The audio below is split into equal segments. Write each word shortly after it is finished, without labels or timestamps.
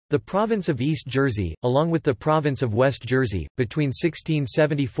The province of East Jersey, along with the province of West Jersey, between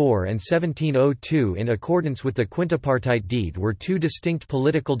 1674 and 1702 in accordance with the quintipartite deed were two distinct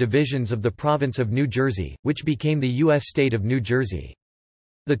political divisions of the province of New Jersey, which became the U.S. state of New Jersey.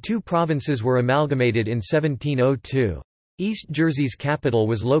 The two provinces were amalgamated in 1702. East Jersey's capital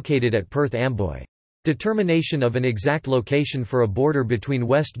was located at Perth Amboy. Determination of an exact location for a border between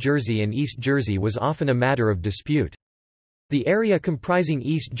West Jersey and East Jersey was often a matter of dispute. The area comprising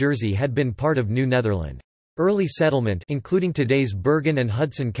East Jersey had been part of New Netherland. Early settlement, including today's Bergen and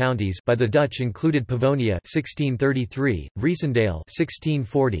Hudson counties, by the Dutch included Pavonia (1633), Vriesendale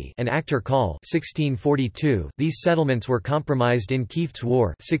 (1640), and Actor Call (1642). These settlements were compromised in Kieft's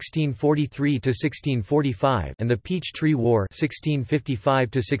War (1643 to 1645) and the Peach Tree War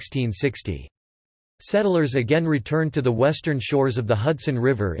 (1655 to 1660). Settlers again returned to the western shores of the Hudson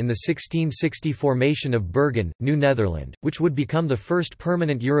River in the 1660 formation of Bergen, New Netherland, which would become the first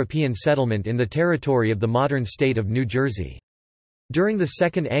permanent European settlement in the territory of the modern state of New Jersey. During the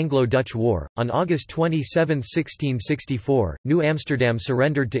Second Anglo-Dutch War, on August 27, 1664, New Amsterdam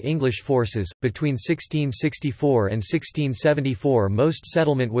surrendered to English forces. Between 1664 and 1674, most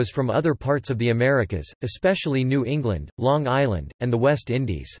settlement was from other parts of the Americas, especially New England, Long Island, and the West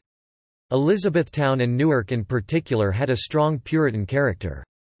Indies. Elizabethtown and Newark in particular had a strong Puritan character.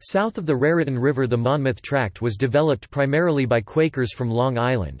 South of the Raritan River, the Monmouth Tract was developed primarily by Quakers from Long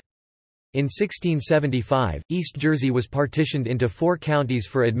Island. In 1675, East Jersey was partitioned into 4 counties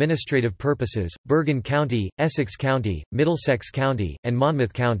for administrative purposes: Bergen County, Essex County, Middlesex County, and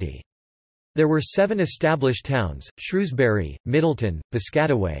Monmouth County. There were 7 established towns: Shrewsbury, Middleton,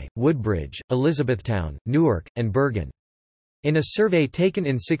 Piscataway, Woodbridge, Elizabethtown, Newark, and Bergen. In a survey taken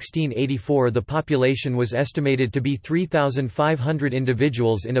in 1684, the population was estimated to be 3,500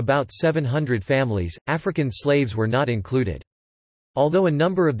 individuals in about 700 families. African slaves were not included. Although a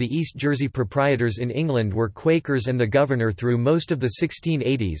number of the East Jersey proprietors in England were Quakers and the governor through most of the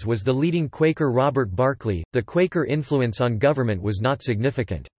 1680s was the leading Quaker Robert Barclay, the Quaker influence on government was not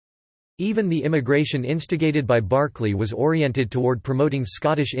significant. Even the immigration instigated by Barclay was oriented toward promoting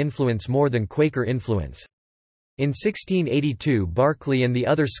Scottish influence more than Quaker influence. In 1682, Barclay and the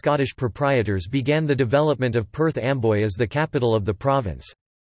other Scottish proprietors began the development of Perth Amboy as the capital of the province.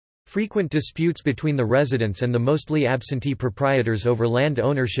 Frequent disputes between the residents and the mostly absentee proprietors over land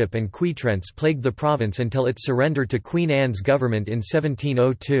ownership and quitrents plagued the province until its surrender to Queen Anne's government in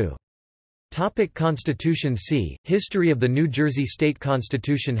 1702. Constitution. See History of the New Jersey State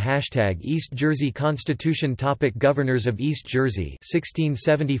Constitution. #East Jersey Constitution. Governors of East Jersey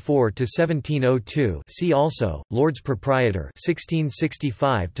 1674 to 1702. See also Lords Proprietor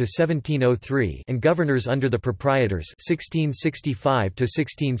 1665 to 1703 and Governors under the Proprietors 1665 to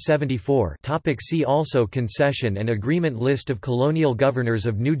 1674. See also Concession and Agreement. List of colonial governors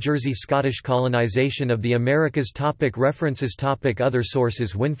of New Jersey. Scottish colonization of the Americas. References. Other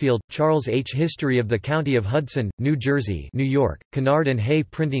sources. Winfield, Charles H. History of the County of Hudson, New Jersey, New York, Kennard and Hay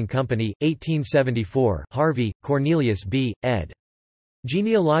Printing Company, 1874. Harvey, Cornelius B., ed.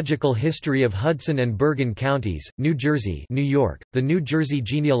 Genealogical History of Hudson and Bergen Counties, New Jersey, New York, The New Jersey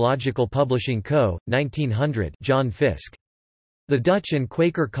Genealogical Publishing Co., 1900. John Fiske. The Dutch and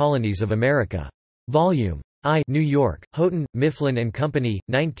Quaker Colonies of America. Volume I. New York, Houghton, Mifflin and Company,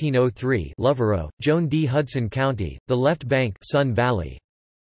 1903. Loverow, Joan D. Hudson County, The Left Bank, Sun Valley.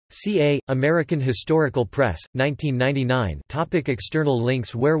 CA, American Historical Press, 1999. External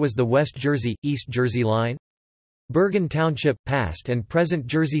links. Where was the West Jersey, East Jersey line? Bergen Township, Past and Present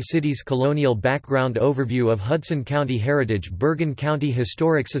Jersey Cities. Colonial background. Overview of Hudson County heritage. Bergen County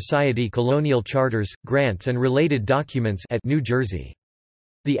Historic Society. Colonial charters, grants and related documents at New Jersey.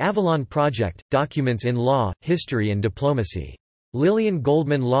 The Avalon Project, Documents in Law, History and Diplomacy. Lillian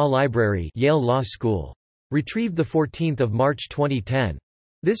Goldman Law Library, Yale Law School. Retrieved 14 March 2010.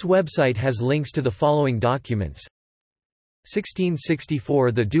 This website has links to the following documents.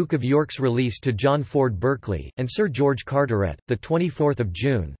 1664 The Duke of York's release to John Ford Berkeley, and Sir George Carteret, 24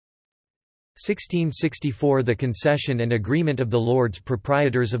 June. 1664 The Concession and Agreement of the Lords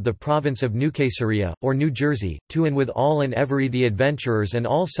Proprietors of the Province of New Caesarea, or New Jersey, to and with all and every the adventurers and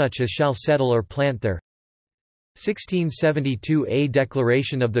all such as shall settle or plant there. 1672 A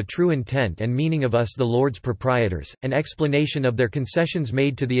Declaration of the True Intent and Meaning of Us the Lords Proprietors, an explanation of their concessions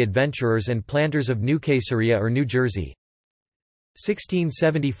made to the adventurers and planters of New Caesarea or New Jersey.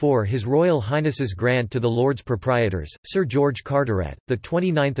 1674 His Royal Highness's grant to the Lords Proprietors, Sir George Carteret,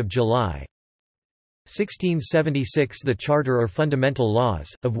 29 July. 1676 The Charter or Fundamental Laws,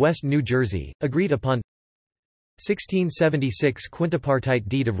 of West New Jersey, agreed upon. 1676 Quintipartite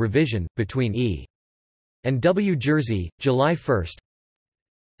Deed of Revision, between E. and W. Jersey, July 1.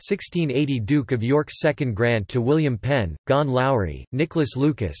 1680 Duke of York's second grant to William Penn, Gone Lowry, Nicholas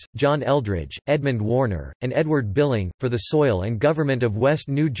Lucas, John Eldridge, Edmund Warner, and Edward Billing, for the soil and government of West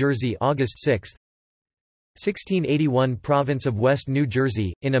New Jersey August 6. 1681 Province of West New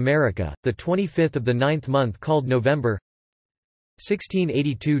Jersey, in America, the 25th of the 9th month called November.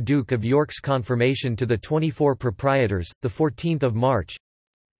 1682 Duke of York's confirmation to the 24 proprietors, the 14th of March.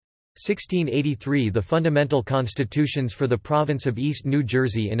 1683 The fundamental constitutions for the province of East New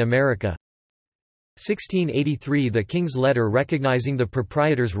Jersey in America. 1683 The King's letter recognizing the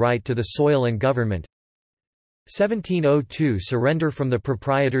proprietors' right to the soil and government. 1702 Surrender from the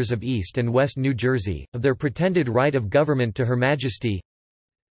proprietors of East and West New Jersey, of their pretended right of government to Her Majesty.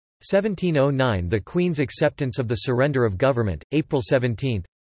 1709 The Queen's acceptance of the surrender of government, April 17.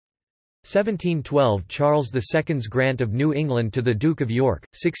 1712 Charles II's grant of New England to the Duke of York,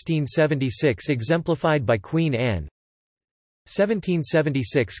 1676 exemplified by Queen Anne.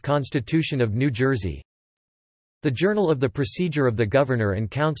 1776 Constitution of New Jersey. The Journal of the Procedure of the Governor and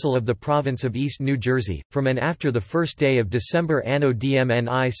Council of the Province of East New Jersey, from and after the first day of December Anno Dmni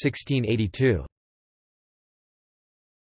 1682.